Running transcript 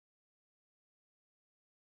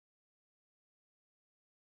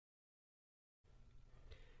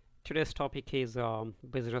Today's topic is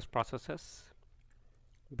business processes.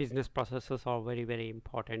 Business processes are very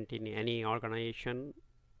important in any organization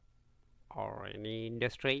or any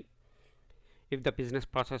industry. If the business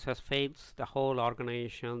processes fails, the whole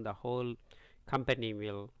organization, the whole company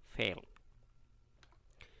will fail.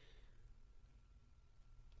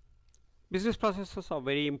 Business processes are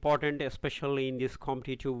very important, especially in this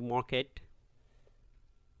competitive market.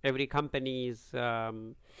 Every company is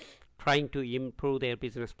trying to improve their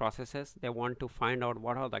business processes. They want to find out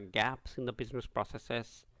what are the gaps in the business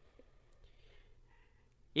processes.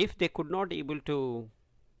 If they could not able to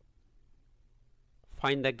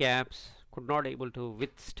find the gaps, could not able to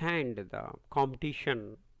withstand the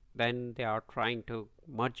competition, then they are trying to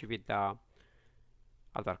merge with the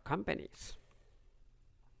other companies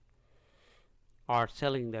or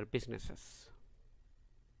selling their businesses.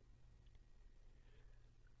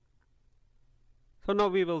 So now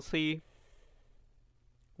we will see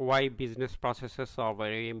why business processes are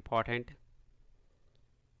very important.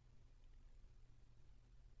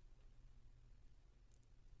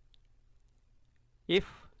 If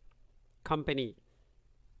company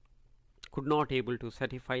could not able to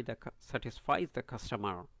satisfy the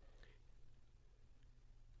customer,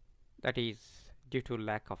 that is due to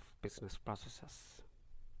lack of business processes.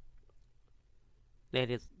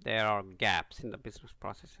 There are gaps in the business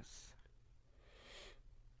processes.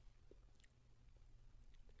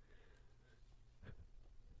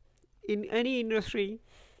 In any industry,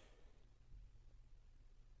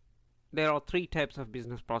 there are three types of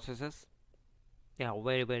business processes. They are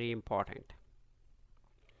very important.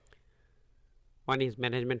 One is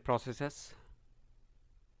management processes,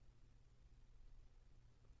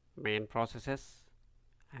 main processes,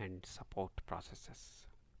 and support processes.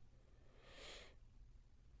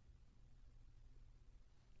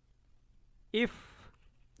 If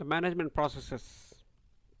the management processes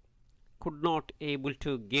could not able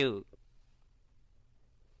to give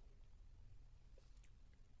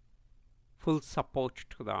full support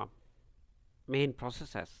to the main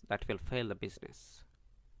processes, that will fail the business.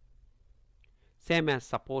 Same as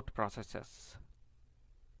support processes.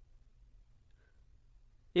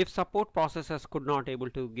 If support processes could not able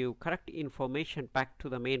to give correct information back to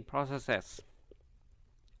the main processes,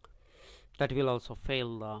 that will also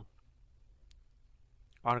fail the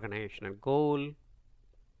organizational goal,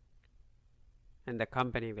 and the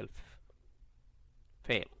company will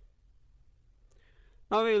fail.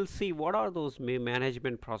 Now we will see what are those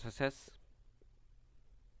management processes.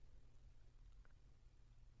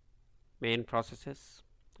 Main processes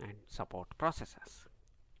and support processes.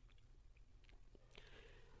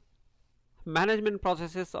 Management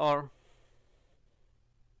processes are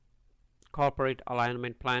corporate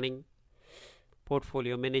alignment planning,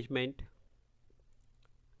 portfolio management,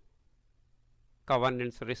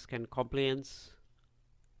 governance, risk and compliance,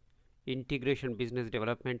 integration, business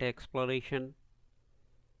development, exploration,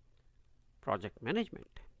 project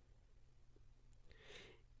management.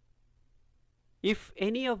 If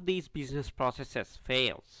any of these business processes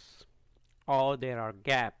fails, or there are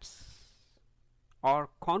gaps or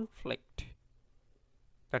conflict,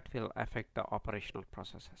 that will affect the operational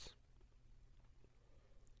processes.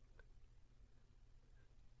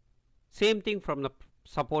 Same thing from the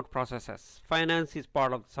support processes. Finance is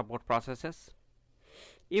part of the support processes.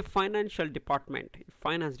 If finance department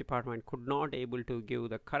could not able to give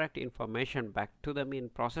the correct information back to the main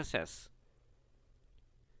processes,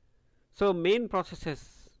 so main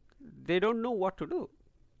processes, they don't know what to do.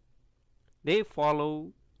 They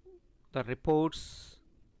follow the reports,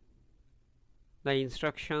 the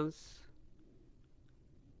instructions,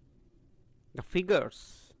 the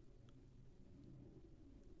figures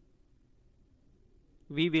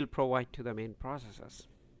we will provide to the main processes.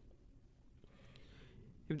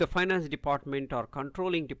 If the finance department or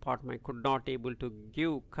controlling department could not able to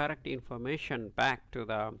give correct information back to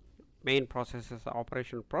the main processes,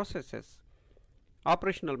 operational processes,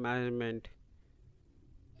 operational management,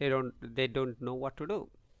 they don't know what to do.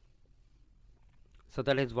 So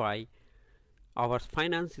that is why our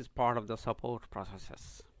finance is part of the support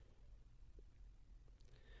processes.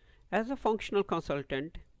 As a functional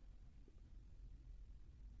consultant,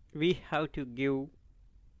 we have to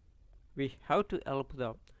help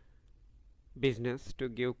the business to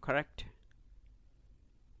give correct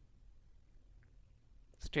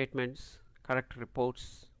statements, correct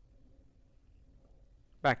reports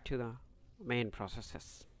back to the main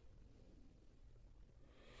processes.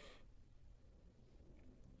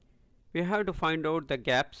 We have to find out the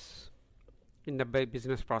gaps in the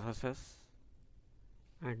business processes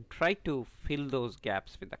and try to fill those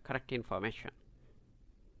gaps with the correct information.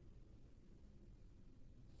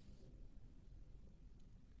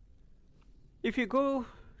 If you go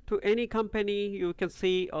to any company, you can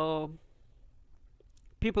see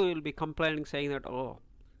people will be complaining, saying that, oh,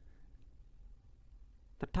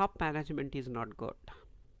 the top management is not good.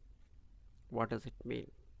 What does it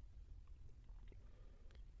mean?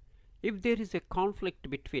 If there is a conflict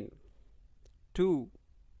between two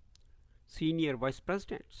senior vice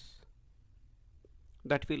presidents,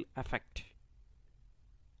 that will affect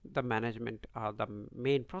the management or the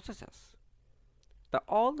main processes.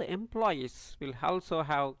 All the employees will also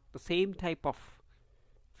have the same type of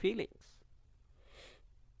feelings,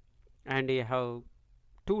 and you have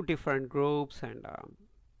two different groups, and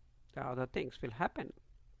the other things will happen,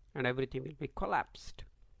 and everything will be collapsed.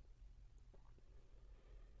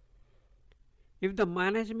 If the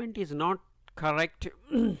management is not correct,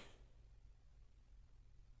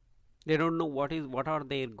 they don't know what are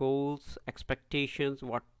their goals, expectations,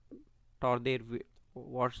 what's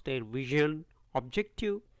their vision,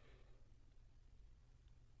 objective.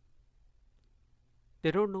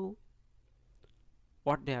 They don't know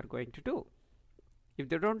what they are going to do. If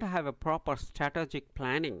they don't have a proper strategic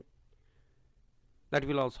planning, that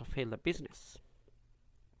will also fail the business.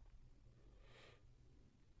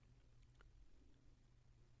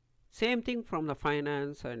 Same thing from the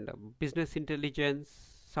finance and business intelligence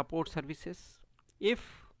support services.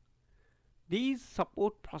 If these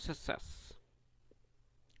support processes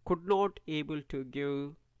could not able to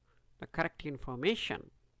give the correct information,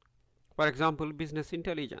 for example, business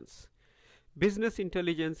intelligence. Business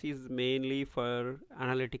intelligence is mainly for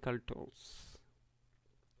analytical tools.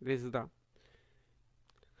 This is the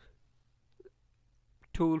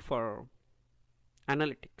tool for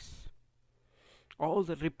analytics. All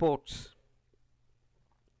the reports,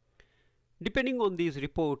 depending on these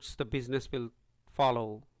reports, the business will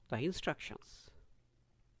follow the instructions.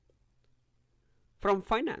 From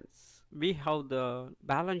finance, we have the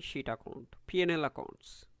balance sheet account, P&L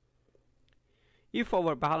accounts. If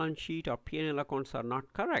our balance sheet or P&L accounts are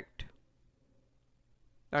not correct,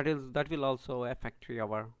 that will also affect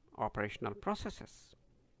our operational processes.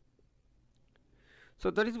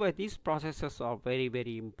 So that is why these processes are very,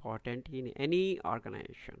 very important in any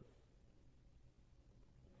organization.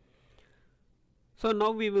 So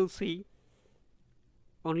now we will see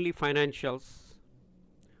only financials.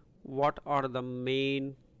 What are the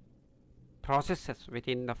main processes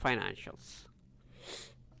within the financials?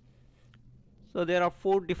 So there are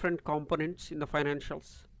 4 different components in the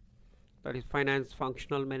financials. That is finance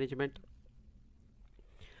functional management,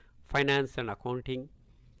 finance and accounting,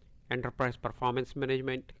 enterprise performance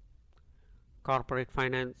management, corporate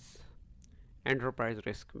finance, enterprise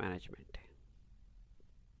risk management.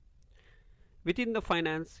 Within the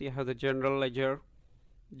finance, you have the general ledger,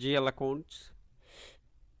 GL accounts,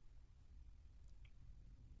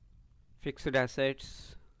 fixed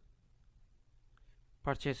assets,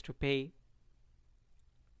 purchase to pay.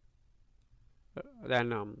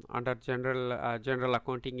 Then under general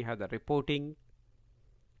accounting, you have the reporting.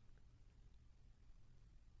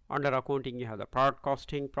 Under accounting, you have the product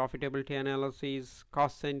costing, profitability analysis,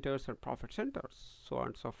 cost centers and profit centers, so on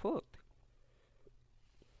and so forth.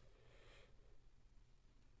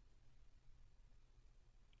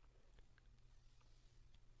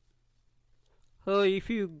 So if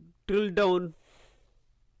you drill down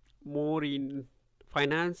more in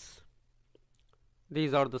finance,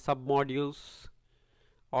 these are the sub modules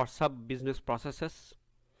or sub business processes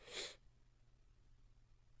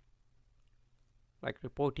like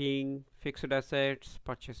reporting, fixed assets,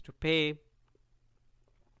 purchase to pay.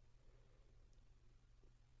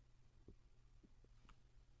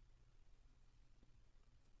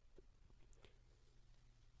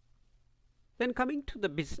 Then coming to the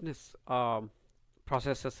business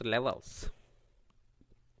processes levels.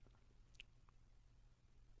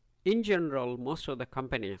 In general, most of the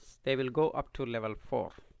companies, they will go up to level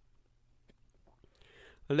 4.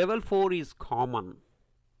 Level 4 is common.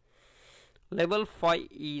 Level 5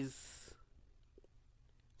 is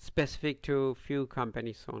specific to few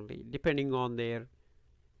companies only, depending on their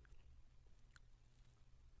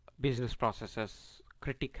business processes,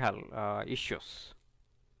 critical issues.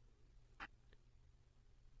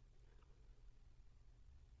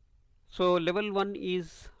 So level 1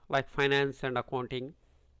 is like finance and accounting.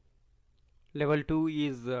 Level 2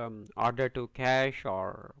 is order to cash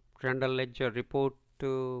or general ledger report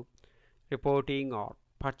to reporting or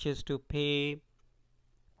purchase to pay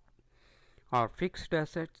or fixed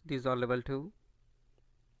assets. These are level 2.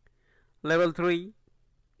 Level 3,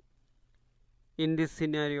 in this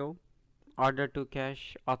scenario, order to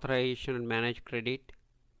cash, authorization and manage credit.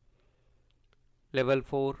 Level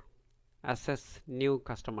 4, assess new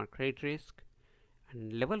customer credit risk.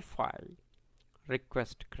 And level 5,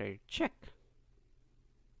 request credit check.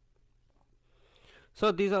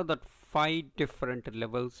 So these are the 5 different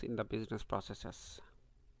levels in the business processes.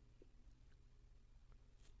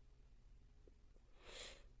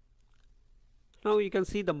 Now you can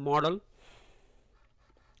see the model,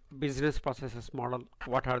 business processes model,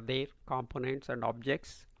 what are their components and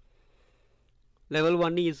objects. Level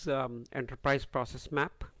 1 is enterprise process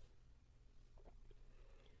map.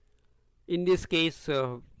 In this case,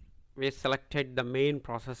 we selected the main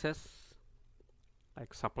processes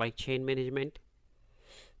like supply chain management.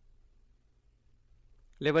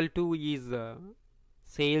 Level 2 is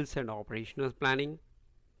sales and operational planning.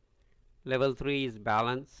 Level 3 is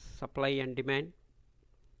balance supply and demand.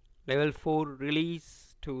 Level 4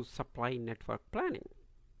 release to supply network planning.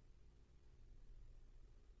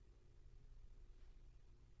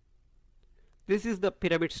 This is the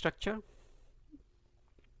pyramid structure.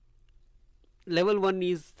 Level 1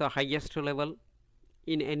 is the highest level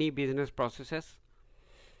in any business processes.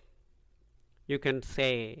 You can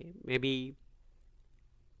say maybe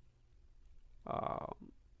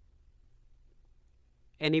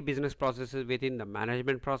any business processes within the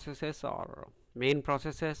management processes or main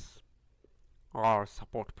processes or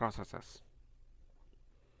support processes.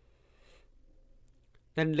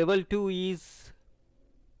 Then level 2 is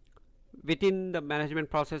within the management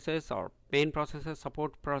processes or main processes,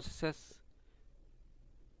 support processes.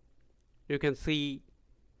 You can see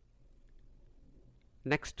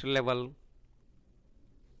next level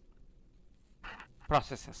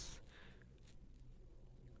processes.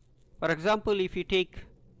 For example, if you take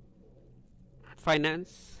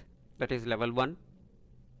finance, that is level 1.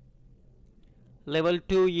 Level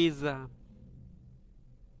 2 is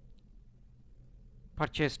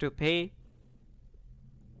purchase to pay.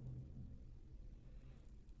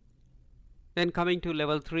 Then coming to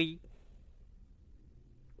level 3,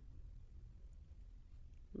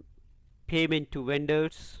 payment to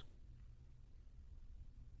vendors.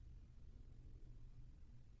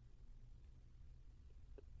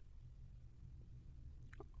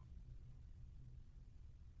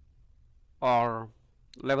 Or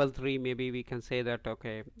level 3, maybe we can say that,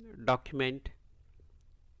 okay, document,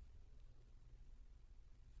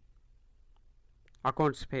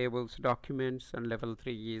 accounts payables, documents, and level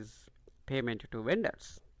 3 is payment to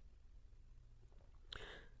vendors.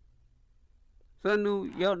 So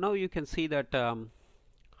now you can see that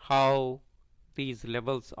how these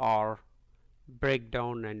levels are break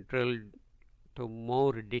down and drilled to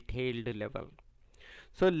more detailed level.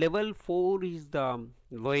 So level 4 is the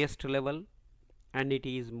lowest level, and it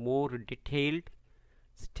is more detailed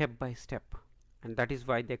step by step, and that is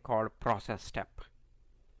why they call process step.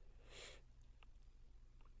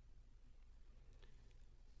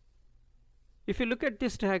 If you look at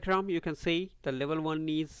this diagram, you can see the level 1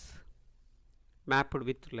 is mapped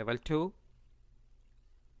with level 2.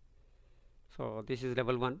 So this is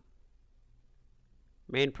level 1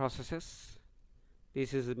 main processes.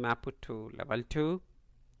 This is mapped to level 2.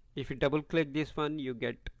 If you double click this one, you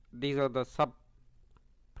get these are the sub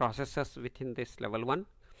processes within this level 1.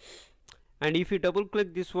 And if you double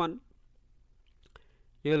click this one,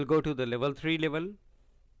 you will go to the level 3 level.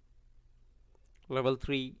 Level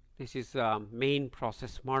 3, this is main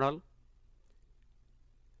process model.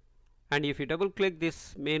 And if you double click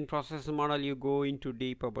this main process model, you go into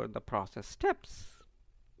deep about the process steps.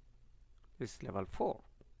 This is level 4.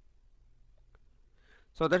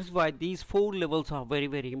 So that is why these 4 levels are very,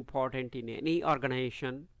 very important in any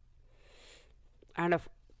organization. And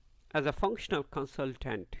as a functional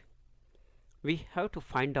consultant, we have to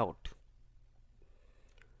find out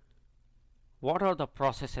what are the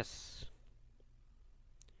processes,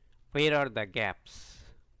 where are the gaps,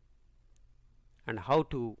 and how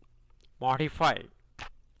to modify,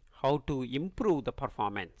 how to improve the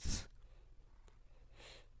performance.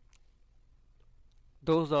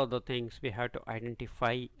 Those are the things we have to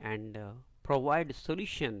identify and provide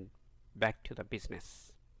solution back to the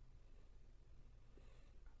business.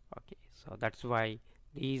 Okay, so that's why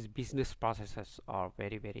these business processes are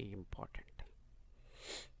very, very important.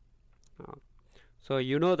 So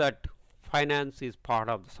you know that finance is part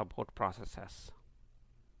of the support processes.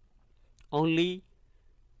 Only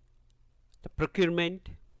the procurement,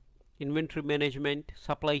 inventory management,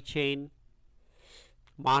 supply chain,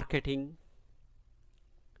 marketing,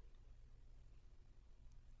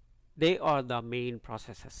 they are the main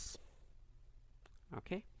processes.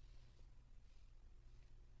 Okay,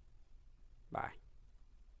 bye.